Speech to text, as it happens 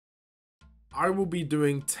I will be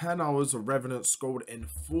doing 10 hours of Revenants gold in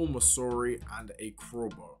full Masori and a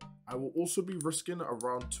crowbar. I will also be risking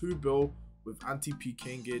around 2 bill with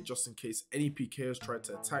anti-PK gear just in case any PKers try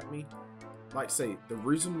to attack me. Like say, the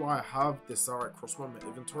reason why I have this Zarite crossbow in my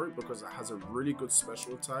inventory because it has a really good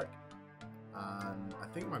special attack. And I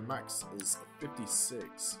think my max is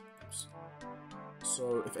 56.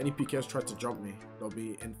 So if any PKers try to jump me, they'll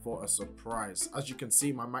be in for a surprise. As you can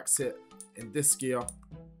see, my max hit in this gear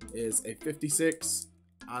is a 56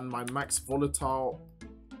 and my max volatile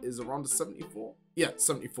is around a 74. Yeah,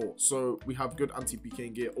 74. So we have good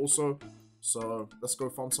anti-PK gear also. So let's go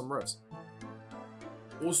farm some revs.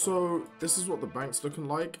 Also, this is what the bank's looking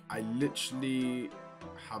like. I literally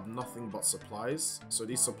have nothing but supplies. So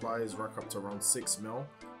these supplies rack up to around 6 mil.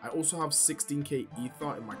 I also have 16k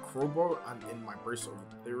ether in my crowbar and in my bracelet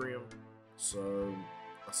of Ethereum. So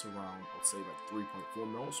that's around, I'd say like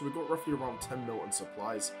 3.4 mil. So we got roughly around 10 mil in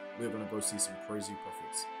supplies. We're going to go see some crazy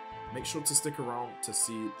profits. Make sure to stick around to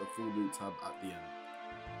see the full loot tab at the end.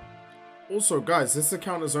 Also guys, this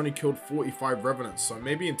account has only killed 45 Revenants. So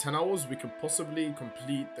maybe in 10 hours we could possibly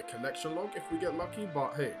complete the collection log if we get lucky.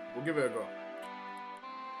 But hey, we'll give it a go.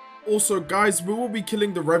 Also guys, we will be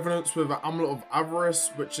killing the Revenants with an Amulet of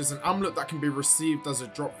Avarice, which is an amulet that can be received as a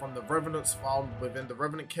drop from the Revenants found within the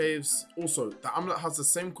Revenant caves. Also, the amulet has the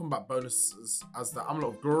same combat bonuses as the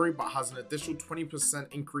Amulet of Glory, but has an additional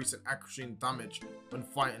 20% increase in accuracy and damage when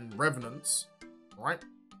fighting Revenants. Alright?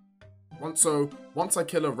 Once I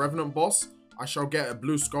kill a Revenant boss, I shall get a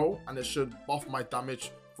blue skull, and it should buff my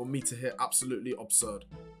damage for me to hit absolutely absurd.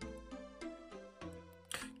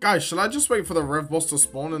 Guys, should I just wait for the Rev boss to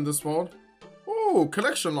spawn in this world? Ooh,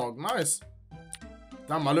 collection log, nice.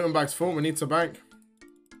 Damn, my looting bag's full, we need to bank.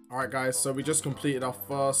 Alright guys, so we just completed our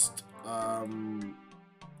first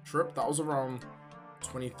trip. That was around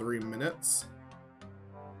 23 minutes.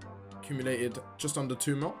 Accumulated just under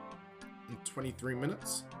 2 mil in 23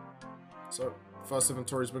 minutes. So, first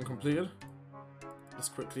inventory has been completed. Let's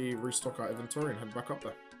quickly restock our inventory and head back up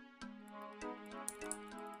there.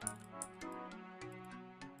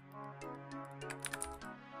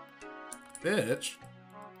 Bitch.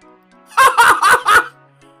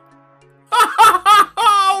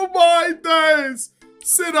 Oh my days!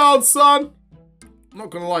 Sit down, son. I'm not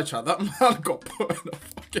gonna lie, chat. That man got put in a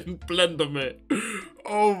fucking blender, mate.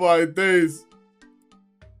 Oh my days.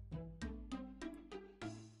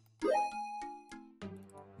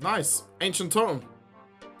 Nice. Ancient Totem.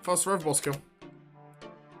 First Rev boss kill.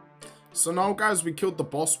 So now guys, we killed the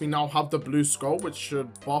boss. We now have the blue skull, which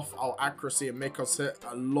should buff our accuracy and make us hit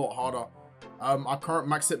a lot harder. Our current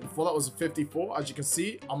max hit before that was a 54. As you can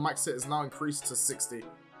see, our max hit is now increased to 60.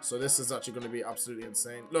 So this is actually going to be absolutely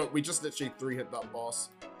insane. Look, we just literally 3-hit that boss.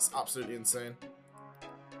 It's absolutely insane.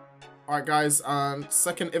 Alright guys, and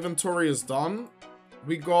second inventory is done.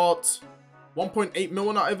 We got 1.8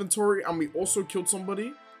 mil in our inventory, and we also killed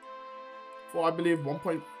somebody for, I believe,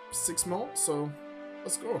 1.6 mil. So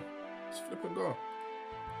let's go. Let's flip and go.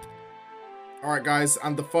 Alright guys,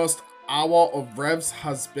 and the first hour of revs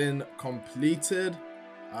has been completed.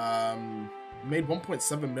 Made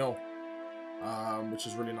 1.7 mil, which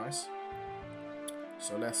is really nice.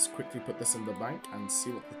 So let's quickly put this in the bank and see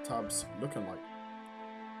what the tab's looking like.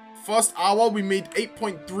 First hour we made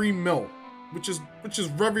 8.3 mil, which is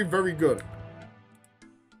very, very good.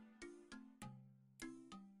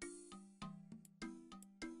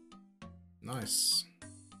 Nice.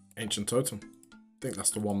 Ancient Totem. I think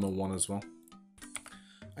that's the 1 mil one as well.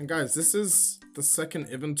 And guys, this is the second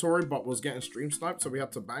inventory, but was getting stream sniped, so we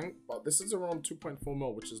had to bank. But this is around 2.4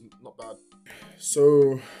 mil, which is not bad.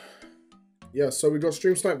 So yeah, so we got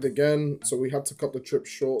stream sniped again, so we had to cut the trip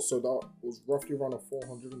short. So that was roughly around a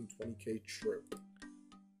 420k trip.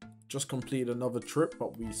 Just completed another trip,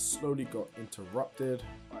 but we slowly got interrupted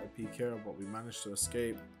by a PK, but we managed to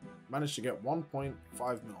escape. Managed to get 1.5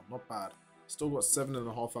 mil, not bad. Still got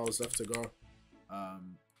 7.5 hours left to go.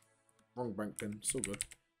 Wrong bank pin, still good.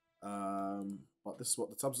 But this is what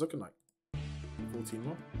the tab's looking like. 14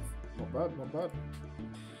 mil, not bad, not bad.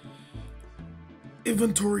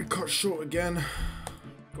 Inventory cut short again.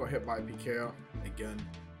 Got hit by a PKR again.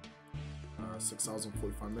 6 hours and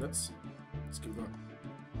 45 minutes. Let's keep going.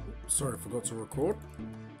 Sorry, I forgot to record.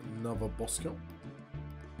 Another boss kill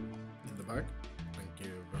in the bag. Thank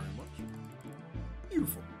you very much.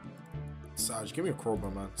 Beautiful. Saj, give me a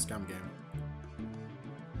crowbar, man. Scam game.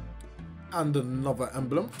 And another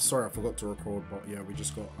emblem. Sorry, I forgot to record, but yeah, we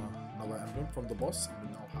just got another emblem from the boss, and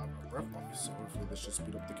we now have a rev buff. So hopefully this should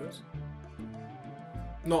speed up the kills.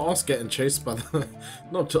 Not us getting chased by the...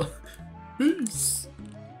 Not just... Peace!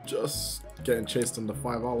 Just getting chased on the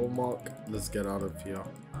 5-hour mark. Let's get out of here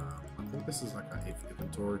I think this is like an 8th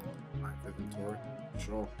inventory, 9th inventory,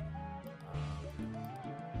 sure.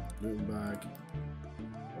 Looting bag,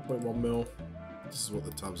 1.1 mil. This is what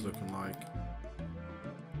the tab's looking like.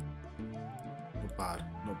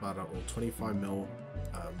 Not bad at all. 25 mil.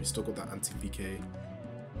 We still got that anti-PK.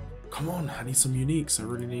 Come on, I need some uniques. I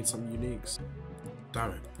really need some uniques.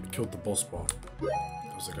 Damn it, I killed the boss bar. There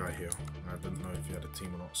was a guy here. I didn't know if he had a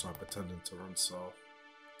team or not, so I pretended to run south.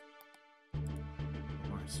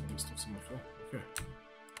 Nice, I still some floor. Okay.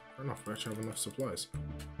 Fair enough, we actually have enough supplies.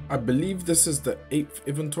 I believe this is the 8th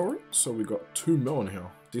inventory, so we got 2 mil in here.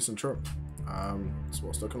 Decent trip. That's what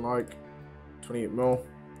it's looking like. 28 mil.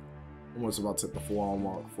 Almost about to hit the 4 hour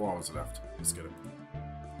mark. 4 hours left. Let's get it.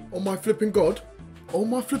 Oh my flipping god. Oh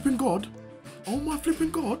my flipping god. Oh my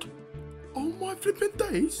flipping god. Oh my flipping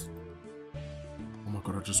days. Oh my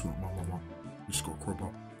god, I just went. We just got a crop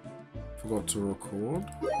up. Forgot to record.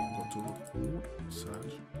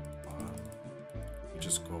 Sad. We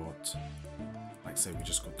just got, like I say, we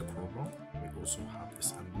just got the crowbar. We also have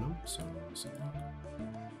this emblem. So let's have that.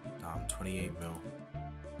 Damn, 28 mil.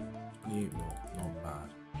 28 mil, not bad.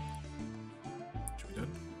 Should we do it?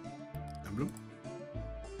 Emblem?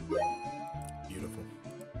 Beautiful.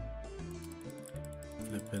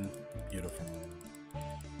 Flipping beautiful.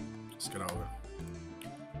 Let's get out of here.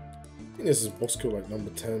 I think this is boss kill like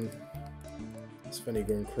number 10. It's Fenny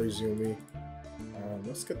going crazy on me.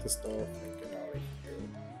 Let's get this stuff and get out of here.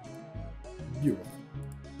 Beautiful.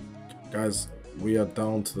 Guys, we are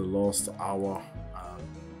down to the last hour.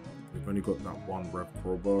 We've only got that one rev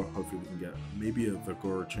crowbar. Hopefully we can get maybe a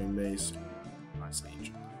Vigora chain mace. Nice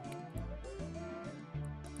ancient.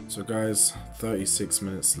 So guys, 36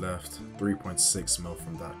 minutes left. 3.6 mil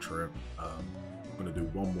from that trip. I'm gonna do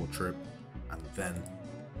one more trip and then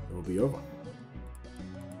it will be over.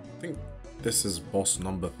 I think this is boss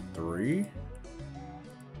number 3.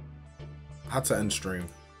 I had to end stream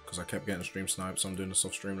because I kept getting stream snipes, so I'm doing this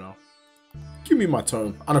off stream now. Give me my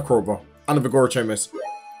tome and a crowbar and a Vigora chain mace.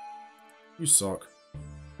 You suck.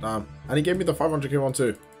 Damn. And he gave me the 500k one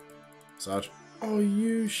too. Sad. Are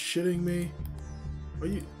you shitting me? Are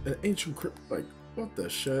you an ancient crypt? Like, what the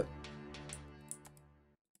shit?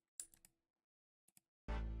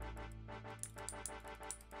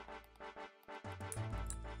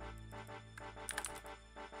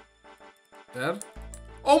 Dead?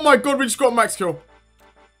 Oh my god, we just got a max kill.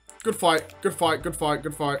 Good fight, good fight, good fight,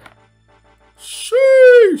 good fight.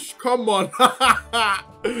 Sheesh, come on.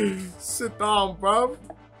 Sit down, bruv.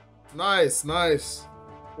 Nice, nice.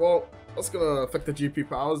 Well, that's gonna affect the GP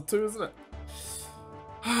per hours too, isn't it?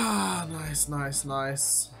 Ah, nice, nice,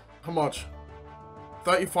 nice. How much?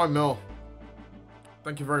 35 mil.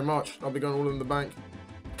 Thank you very much. I'll be going all in the bank.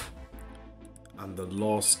 And the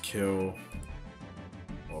last kill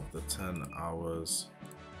of the 10 hours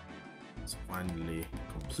is finally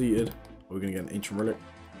completed. Are we gonna get an ancient relic?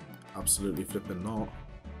 Absolutely flipping not.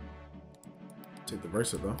 Take the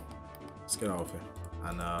bracelet though. Let's get out of here.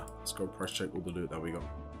 And let's go price check all the loot that we got.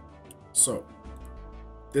 So,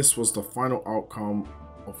 this was the final outcome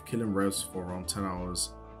of killing revs for around 10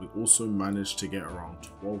 hours. We also managed to get around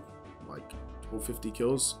 1250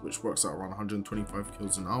 kills, which works out around 125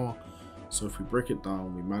 kills an hour. So if we break it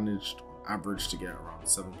down, we managed on average to get around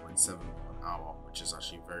 7.7 an hour, which is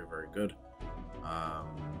actually very, very good.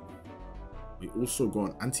 We also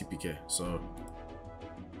got an anti-PK, so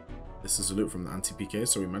this is a loot from the anti-PK,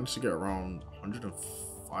 so we managed to get around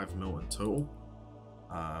 105 mil in total.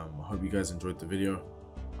 I hope you guys enjoyed the video.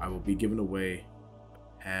 I will be giving away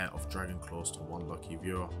a pair of Dragon Claws to one lucky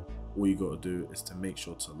viewer. All you gotta do is to make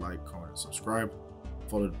sure to like, comment, and subscribe,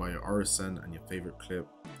 followed by your RSN and your favorite clip.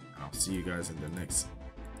 And I'll see you guys in the next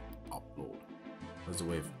upload. Where's the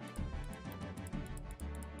wave?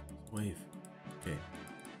 Wave. Okay.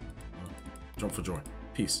 Jump for joy.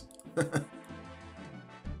 Peace.